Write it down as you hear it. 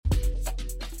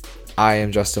I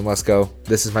am Justin Lesko.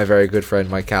 This is my very good friend,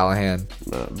 Mike Callahan.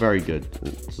 Very good.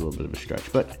 It's a little bit of a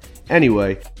stretch. But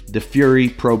anyway, the Fury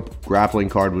Pro Grappling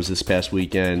card was this past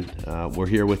weekend. We're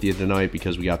here with you tonight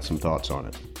because we got some thoughts on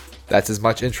it. That's as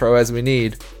much intro as we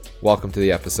need. Welcome to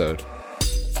the episode.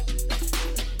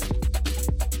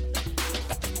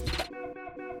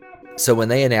 So when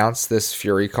they announced this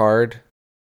Fury card,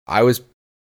 I was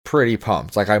pretty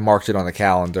pumped. Like, I marked it on the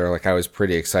calendar. Like, I was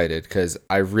pretty excited because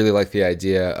I really like the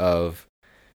idea of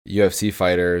UFC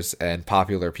fighters and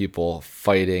popular people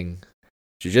fighting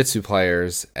jiu-jitsu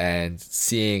players and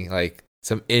seeing like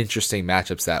some interesting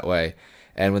matchups that way.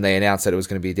 And when they announced that it was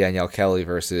going to be Danielle Kelly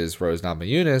versus Rose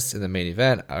Namajunas in the main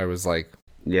event, I was like,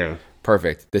 yeah,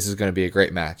 perfect. This is going to be a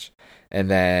great match. And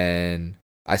then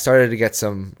I started to get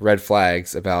some red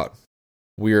flags about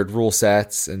weird rule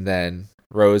sets, and then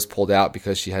Rose pulled out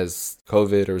because she has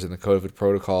COVID or was in the COVID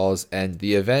protocols, and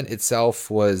the event itself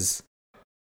was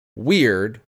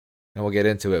weird, and we'll get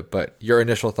into it. But your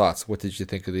initial thoughts, what did you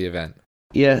think of the event?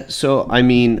 Yeah, so I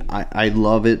mean, I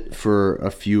love it for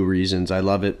a few reasons. I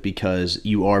love it because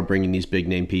you are bringing these big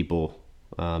name people,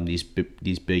 these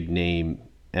big name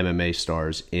MMA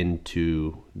stars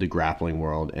into the grappling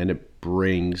world, and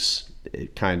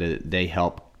they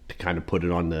help to kind of put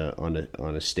it on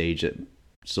a stage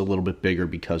that's a little bit bigger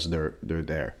because they're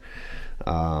there.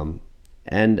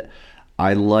 And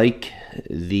I like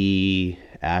the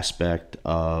aspect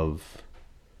of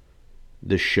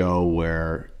the show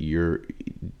where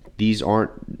these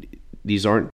aren't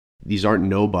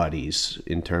nobodies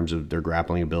in terms of their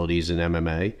grappling abilities in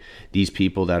MMA. These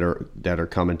people that are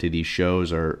coming to these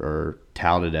shows are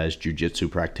touted as jiu-jitsu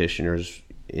practitioners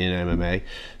in MMA.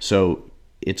 So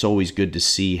it's always good to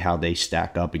see how they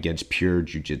stack up against pure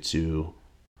jiu-jitsu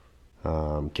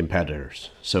competitors.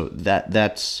 So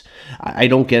that's I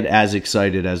don't get as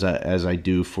excited as I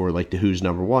do for like the Who's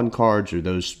Number One cards or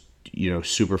those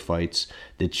super fights.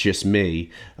 That's just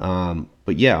me.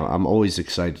 But yeah, I'm always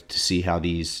excited to see how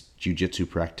these jiu-jitsu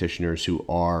practitioners who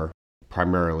are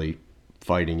primarily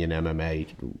fighting in MMA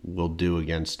will do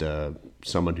against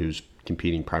someone who's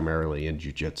competing primarily in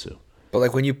jiu-jitsu. But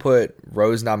like when you put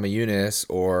Rose Namajunas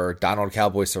or Donald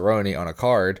Cowboy Cerrone on a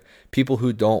card, people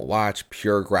who don't watch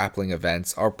pure grappling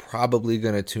events are probably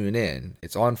going to tune in.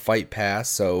 It's on Fight Pass,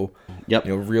 so yep.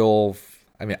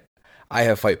 I mean, I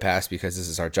have Fight Pass because this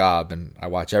is our job and I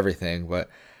watch everything, but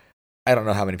I don't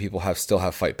know how many people still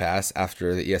have Fight Pass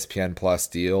after the ESPN Plus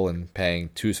deal and paying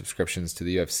 2 subscriptions to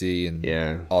the UFC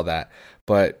and all that.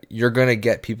 But you're going to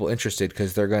get people interested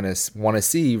because they're going to want to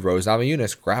see Rose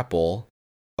Namajunas grapple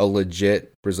a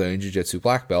legit Brazilian Jiu-Jitsu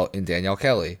black belt in Danielle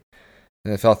Kelly.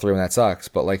 And it fell through, and that sucks.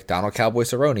 But like Donald Cowboy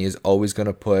Cerrone is always going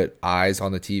to put eyes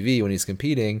on the TV when he's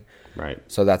competing. Right.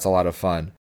 So that's a lot of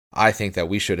fun. I think that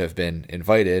we should have been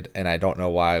invited, and I don't know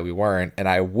why we weren't. And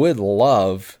I've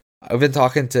been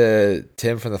talking to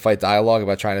Tim from the Fight Dialogue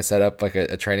about trying to set up like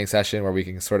a training session where we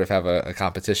can sort of have a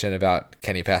competition about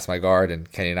can he pass my guard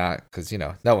and can he not? Because,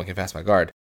 no one can pass my guard.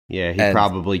 Yeah, he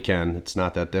probably can. It's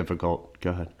not that difficult.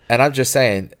 Go ahead. And I'm just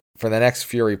saying, for the next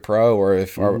Fury Pro, or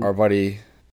if our buddy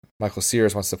Michael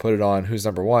Sears wants to put it on Who's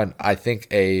Number One, I think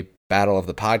a Battle of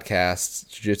the Podcasts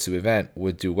Jiu-Jitsu event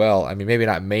would do well. I mean, maybe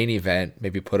not main event,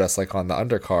 maybe put us like on the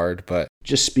undercard, but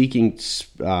just speaking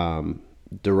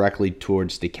directly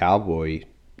towards the Cowboy,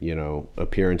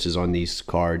 appearances on these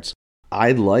cards,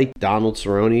 I like Donald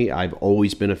Cerrone. I've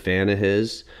always been a fan of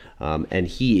his. And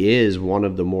he is one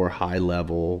of the more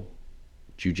high-level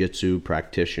jiu-jitsu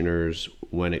practitioners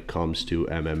when it comes to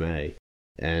MMA.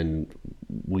 And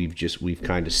we've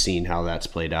kind of seen how that's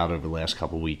played out over the last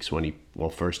couple of weeks when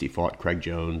first he fought Craig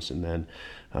Jones, and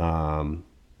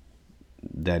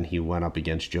then he went up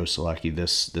against Joe Solecki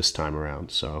this time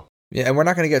around. So yeah, and we're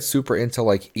not going to get super into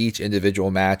like each individual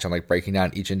match and like breaking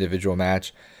down each individual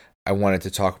match. I wanted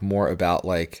to talk more about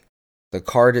like the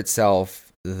card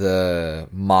itself, the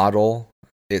model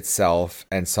itself,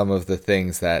 and some of the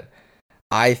things that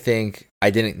I think I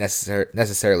didn't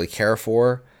necessarily care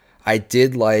for. I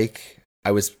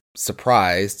was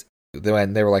surprised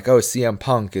when they were like, oh, CM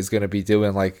Punk is going to be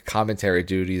doing like commentary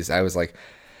duties. I was like,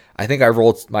 I think I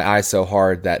rolled my eyes so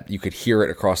hard that you could hear it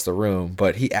across the room,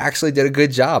 but he actually did a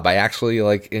good job. I actually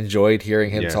like enjoyed hearing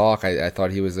him talk. I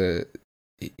thought he was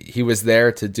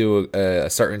there to do a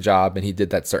certain job, and he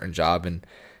did that certain job, and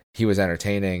he was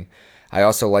entertaining. I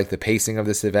also like the pacing of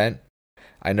this event.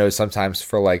 I know sometimes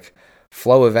for like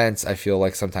flow events, I feel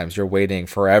like sometimes you're waiting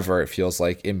forever. It feels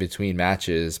like in between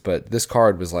matches, but this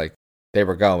card was like they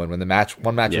were going. When one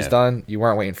match was done, you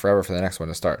weren't waiting forever for the next one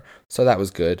to start. So that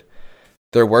was good.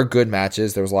 There were good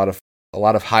matches. There was a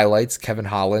lot of highlights. Kevin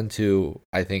Holland, who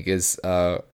I think is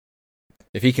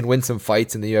if he can win some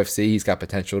fights in the UFC, he's got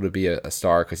potential to be a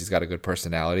star because he's got a good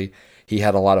personality. He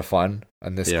had a lot of fun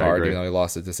on this card, even though he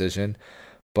lost the decision.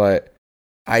 But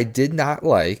I did not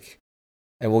like,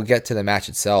 and we'll get to the match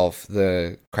itself,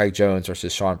 the Craig Jones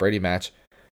versus Sean Brady match.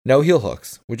 No heel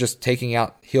hooks. We're just taking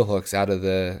out heel hooks out of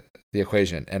the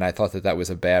equation, and I thought that was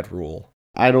a bad rule.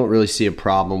 I don't really see a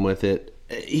problem with it.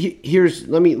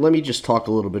 Let me just talk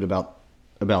a little bit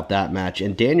about that match.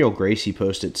 And Daniel Gracie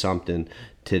posted something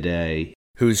today.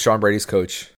 Who's Sean Brady's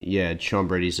coach? Yeah, Sean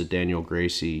Brady's a Daniel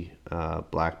Gracie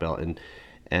black belt,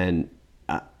 and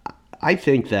I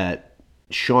think that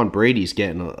Sean Brady's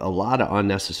getting a lot of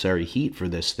unnecessary heat for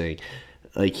this thing.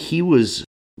 Like, he was,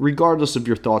 regardless of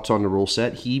your thoughts on the rule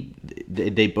set,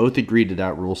 they both agreed to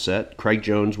that rule set. Craig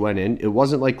Jones went in. It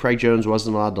wasn't like Craig Jones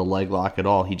wasn't allowed to leg lock at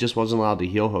all. He just wasn't allowed to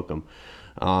heel hook him.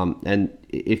 And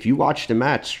if you watch the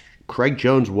match, Craig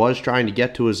Jones was trying to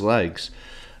get to his legs.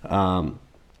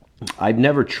 I've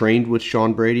never trained with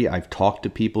Sean Brady. I've talked to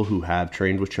people who have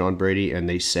trained with Sean Brady, and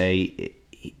they say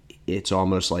it's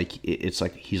almost like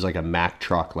he's like a Mack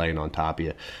truck laying on top of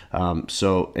you.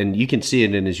 And you can see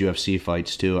it in his UFC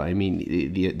fights too. I mean,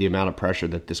 the amount of pressure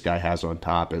that this guy has on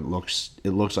top, it looks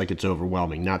like it's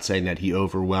overwhelming. Not saying that he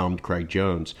overwhelmed Craig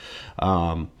Jones,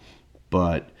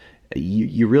 but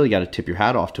you really got to tip your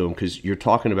hat off to him, because you're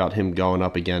talking about him going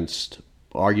up against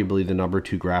arguably the number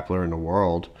 2 grappler in the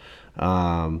world.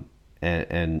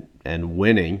 And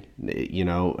winning. You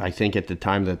know, I think at the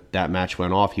time that match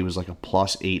went off, he was like a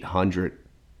plus 800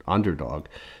 underdog.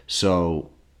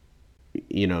 So,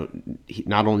 you know,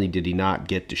 not only did he not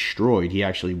get destroyed, he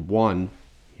actually won,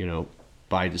 you know,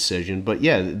 by decision. But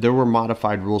yeah, there were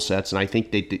modified rule sets, and I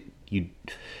think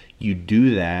you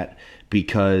do that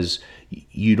because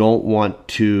you don't want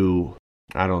to,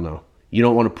 I don't know, you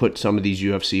don't want to put some of these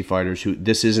UFC fighters who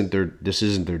this isn't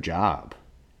their job.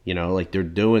 You know, like, they're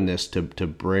doing this to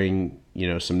bring, you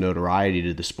know, some notoriety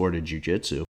to the sport of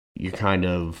jiu-jitsu. You're kind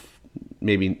of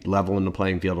maybe leveling the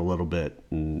playing field a little bit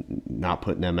and not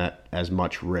putting them at as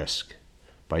much risk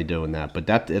by doing that. But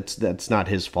that's not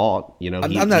his fault. You know,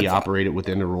 he operated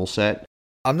within the rule set.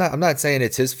 I'm not saying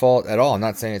it's his fault at all. I'm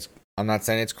not saying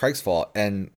it's Craig's fault.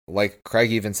 And like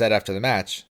Craig even said after the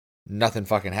match, nothing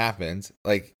fucking happened.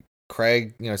 Like,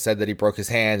 Craig, you know, said that he broke his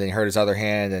hand and he hurt his other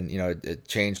hand, and, you know, it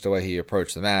changed the way he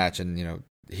approached the match, and, you know,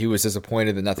 he was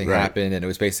disappointed that nothing happened, and it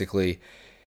was basically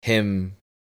him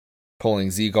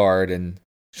pulling Z-guard and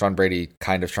Sean Brady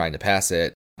kind of trying to pass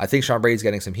it. I think Sean Brady's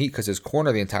getting some heat because his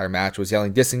corner the entire match was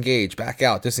yelling, "Disengage, back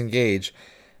out, disengage,"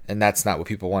 and that's not what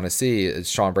people want to see. Is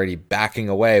Sean Brady backing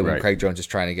away when Craig Jones is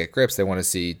trying to get grips. They want to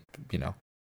see, you know,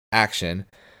 action.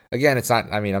 Again, it's not,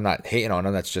 I mean, I'm not hating on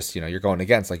him. That's just, you know, you're going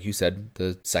against, like you said,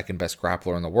 the second best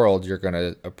grappler in the world. You're going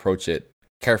to approach it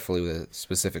carefully with a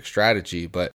specific strategy.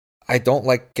 But I don't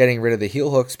like getting rid of the heel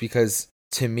hooks because,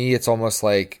 to me, it's almost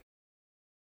like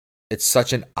it's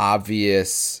such an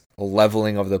obvious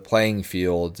leveling of the playing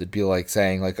field. It'd be like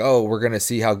saying, like, oh, we're going to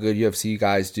see how good UFC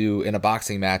guys do in a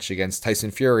boxing match against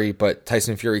Tyson Fury, but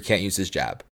Tyson Fury can't use his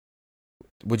jab.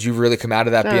 Would you really come out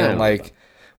of that being like...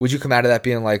 Would you come out of that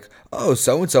being like, oh,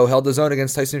 so-and-so held his own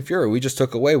against Tyson Fury. We just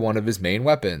took away one of his main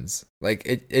weapons. Like,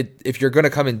 if you're going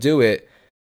to come and do it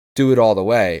all the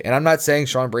way. And I'm not saying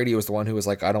Sean Brady was the one who was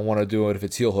like, I don't want to do it if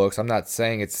it's heel hooks. I'm not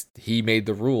saying he made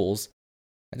the rules.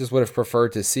 I just would have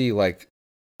preferred to see, like,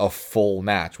 a full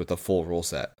match with a full rule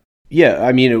set. Yeah,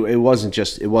 I mean, it wasn't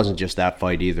just that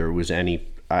fight either. It was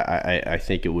I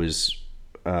think it was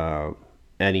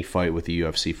any fight with a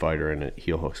UFC fighter, and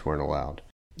heel hooks weren't allowed.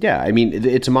 Yeah, I mean,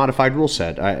 it's a modified rule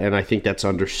set, and I think that's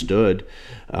understood.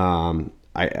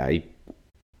 I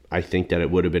think that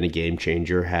it would have been a game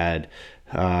changer had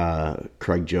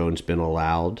Craig Jones been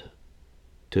allowed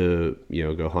to, you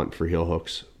know, go hunt for heel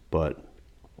hooks, but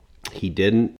he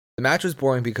didn't. The match was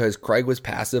boring because Craig was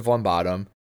passive on bottom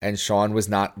and Sean was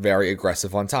not very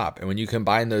aggressive on top. And when you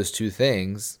combine those two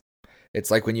things, it's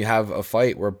like when you have a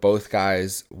fight where both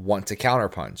guys want to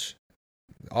counterpunch.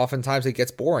 Oftentimes it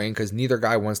gets boring because neither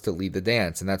guy wants to lead the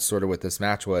dance, and that's sort of what this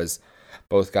match was.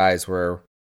 Both guys were,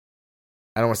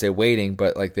 I don't want to say waiting,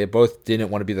 but like they both didn't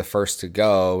want to be the first to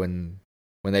go, and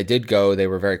when they did go, they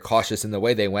were very cautious in the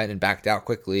way they went and backed out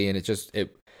quickly, and it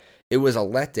was a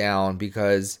letdown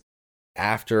because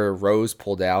after Rose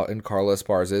pulled out, and Carla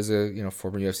Esparza is a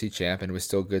former UFC champ, and it was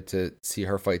still good to see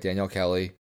her fight Danielle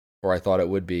Kelly, or I thought it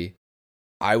would be.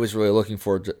 I was really looking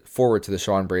forward to the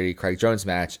Sean Brady Craig Jones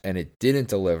match, and it didn't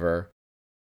deliver,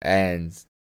 and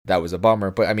that was a bummer.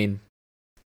 But I mean,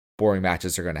 boring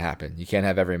matches are going to happen. You can't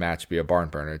have every match be a barn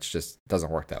burner. It just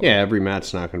doesn't work that way. Yeah, every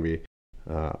match's not going to be.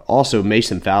 Also,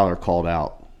 Mason Fowler called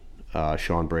out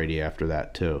Sean Brady after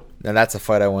that too. Now that's a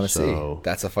fight I want to see.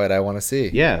 That's a fight I want to see.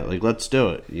 Yeah, like let's do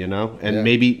it, and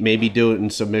maybe do it in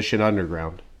Submission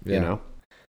Underground.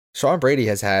 Sean Brady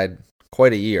has had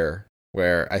quite a year.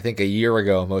 Where I think a year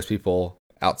ago, most people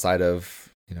outside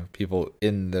of people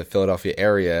in the Philadelphia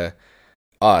area,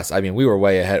 we were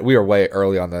way ahead. We were way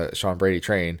early on the Sean Brady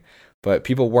train, but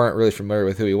people weren't really familiar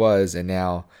with who he was, and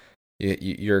now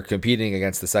you're competing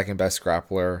against the second best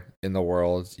grappler in the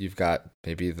world. You've got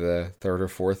maybe the third or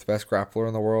fourth best grappler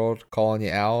in the world calling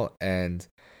you out, and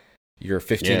you're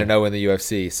 15-0 in the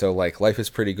UFC. So like life is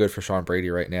pretty good for Sean Brady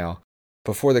right now.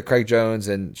 Before the Craig Jones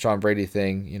and Sean Brady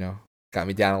thing, got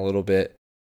me down a little bit.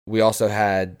 We also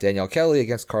had Danielle Kelly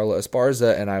against Carla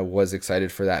Esparza, and I was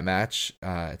excited for that match.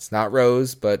 It's not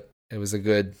Rose, but it was a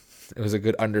good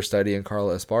understudy in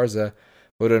Carla Esparza.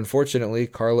 But unfortunately,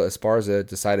 Carla Esparza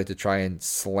decided to try and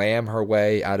slam her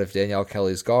way out of Danielle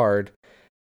Kelly's guard,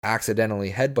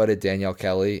 accidentally headbutted Danielle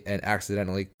Kelly, and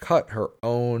accidentally cut her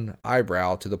own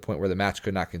eyebrow to the point where the match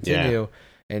could not continue. Yeah.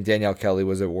 And Danielle Kelly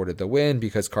was awarded the win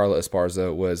because Carla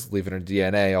Esparza was leaving her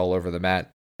DNA all over the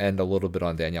mat and a little bit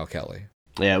on Danielle Kelly.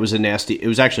 Yeah, it was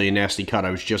actually a nasty cut. I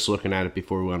was just looking at it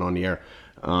before we went on the air.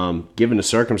 Given the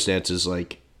circumstances,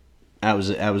 like that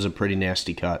was a pretty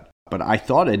nasty cut. But I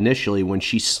thought initially when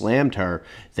she slammed her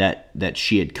that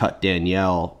she had cut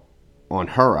Danielle on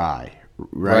her eye,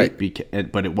 right?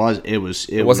 But it wasn't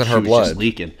her blood. Was just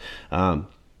leaking.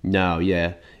 No,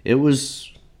 yeah, it was.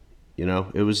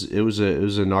 It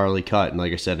was a gnarly cut, and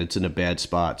like I said, it's in a bad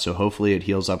spot. So hopefully it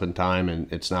heals up in time,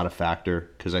 and it's not a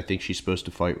factor because I think she's supposed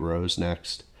to fight Rose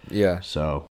next. Yeah.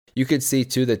 So you could see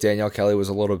too that Danielle Kelly was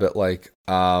a little bit like,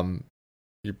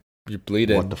 you're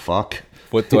bleeding. What the fuck?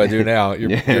 What do I do now?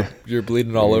 You're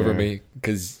bleeding all over me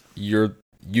because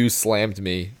you slammed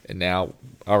me, and now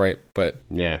all right, but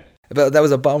that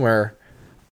was a bummer.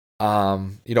 You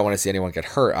don't want to see anyone get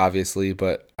hurt, obviously,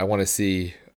 but I want to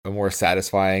see a more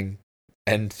satisfying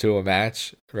end to a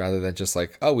match rather than just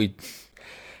like,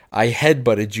 I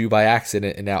headbutted you by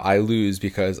accident and now I lose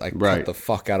because I cut the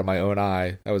fuck out of my own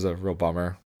eye. That was a real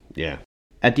bummer. Yeah.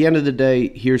 At the end of the day,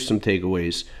 here's some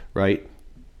takeaways, right?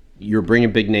 You're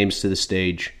bringing big names to the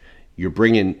stage. You're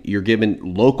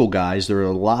giving local guys. There are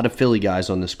a lot of Philly guys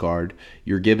on this card.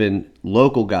 You're giving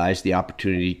local guys the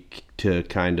opportunity to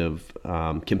kind of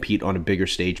compete on a bigger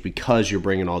stage because you're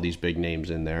bringing all these big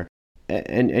names in there.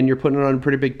 And you're putting it on a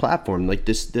pretty big platform like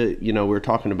this. We were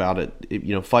talking about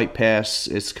it. Fight Pass.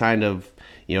 It's kind of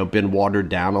been watered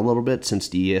down a little bit since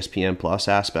the ESPN Plus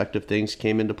aspect of things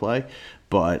came into play.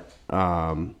 But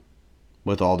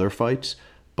with all their fights.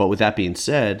 But with that being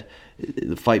said,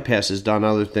 the Fight Pass has done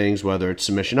other things. Whether it's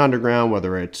Submission Underground,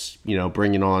 whether it's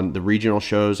bringing on the regional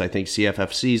shows. I think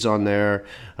CFFC's on there.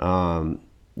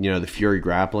 The Fury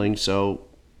Grappling. So.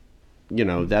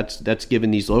 That's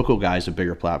giving these local guys a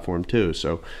bigger platform too.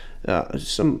 So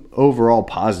some overall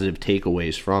positive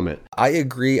takeaways from it. I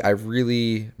agree.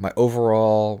 My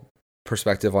overall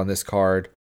perspective on this card,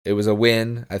 it was a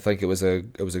win. I think it was a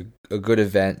good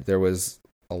event. There was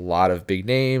a lot of big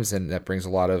names, and that brings a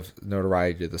lot of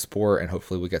notoriety to the sport. And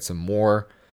hopefully we get some more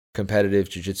competitive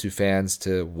jiu-jitsu fans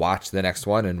to watch the next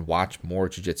one and watch more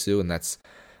jiu-jitsu. And that's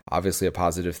obviously a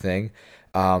positive thing.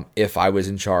 If I was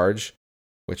in charge,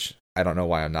 which I don't know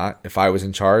why I'm not. If I was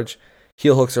in charge,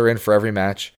 heel hooks are in for every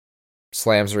match.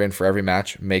 Slams are in for every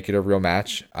match. Make it a real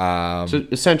match. So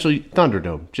essentially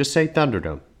Thunderdome. Just say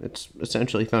Thunderdome. It's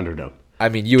essentially Thunderdome. I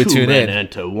mean, you would tune in. 2 men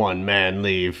enter, 1 man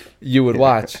leave. You would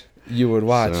watch. You would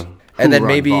watch. So, and then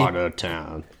maybe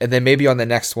town. And then maybe on the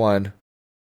next one,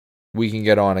 we can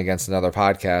get on against another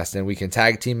podcast and we can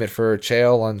tag team it for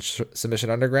Chael on Submission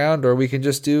Underground, or we can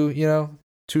just do,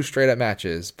 2 straight up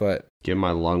matches. But give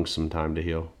my lungs some time to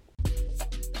heal.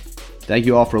 Thank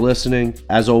you all for listening.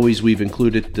 As always, we've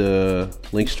included the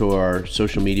links to our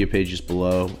social media pages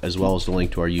below, as well as the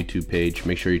link to our YouTube page.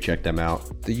 Make sure you check them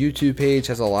out. The YouTube page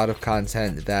has a lot of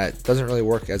content that doesn't really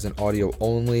work as an audio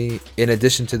only. In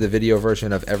addition to the video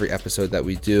version of every episode that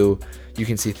we do, you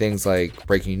can see things like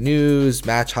breaking news,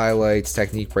 match highlights,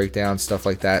 technique breakdowns, stuff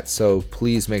like that. So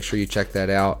please make sure you check that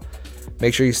out.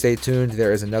 Make sure you stay tuned.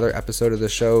 There is another episode of the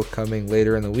show coming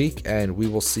later in the week, and we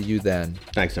will see you then.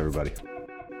 Thanks, everybody.